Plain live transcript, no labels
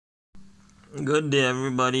Good day,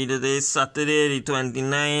 everybody. Today is Saturday, the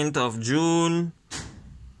 29th of June.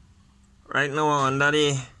 Right now, I'm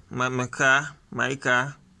under my car.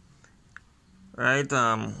 Right,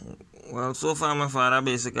 well, so far my father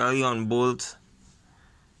basically unbolt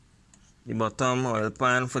the bottom oil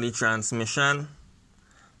pan for the transmission.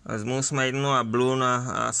 As most might know, I blown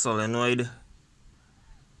a solenoid.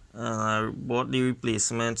 I bought the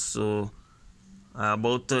replacement, so I'm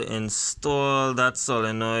about to install that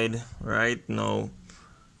solenoid right now.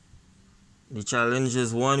 The challenge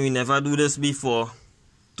is, one, we never do this before.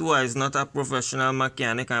 Two, I is not a professional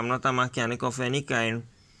mechanic. I'm not a mechanic of any kind.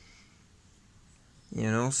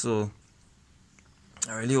 You know, so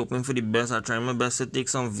I'm really hoping for the best. I try my best to take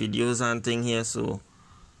some videos and thing here so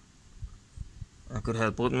I could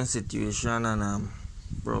help out my situation and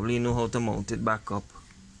probably know how to mount it back up.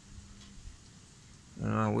 You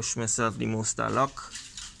know, I wish myself the most of luck.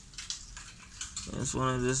 I just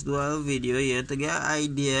want to do a video here to get an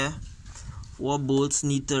idea what bolts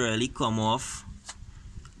need to really come off.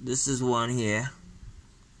 This is one here.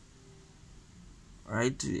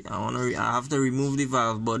 Right, I have to remove the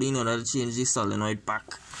valve body in order to change the solenoid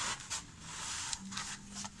pack.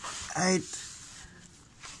 Right.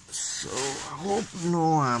 So I hope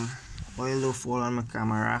no oil will fall on my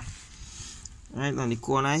camera. Right, on the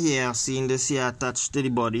corner here, I've seen this here attached to the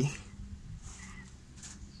body.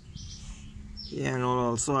 Yeah, and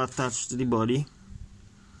also attached to the body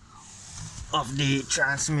of the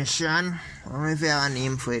transmission. I don't know if I have a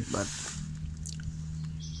name for it, but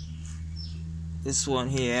this one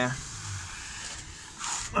here,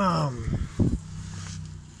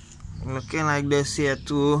 looking like this here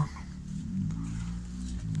too.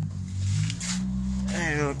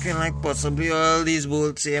 And looking like possibly all these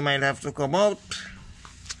bolts here might have to come out.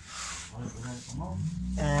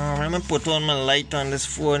 Let me put on my light on this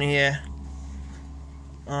phone here.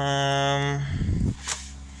 Let's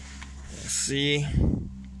see.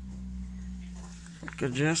 I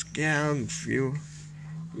could just get a few.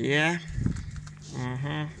 Yeah.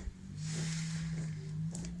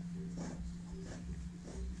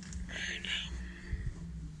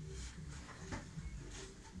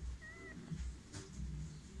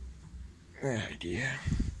 Right, yeah.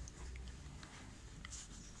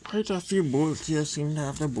 Quite a few bolts here seem to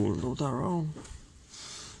have the bolt out around.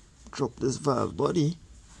 Drop this valve body.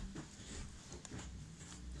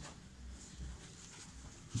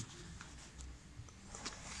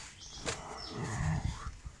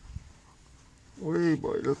 Wait,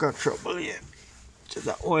 boy, look at trouble here. Just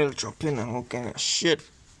the oil dropping and all kind of shit.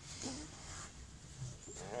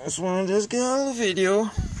 I just want to just get out of the video.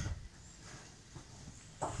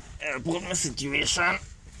 Help out my situation.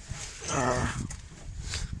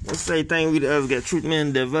 Most of the time we get treatment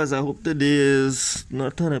endeavors. I hope today is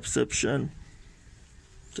not an exception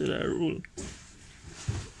to that rule.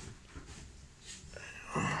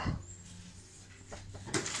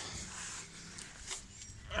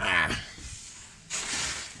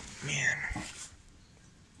 Man.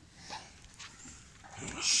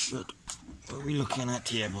 Shit. What are we looking at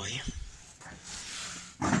here, boy?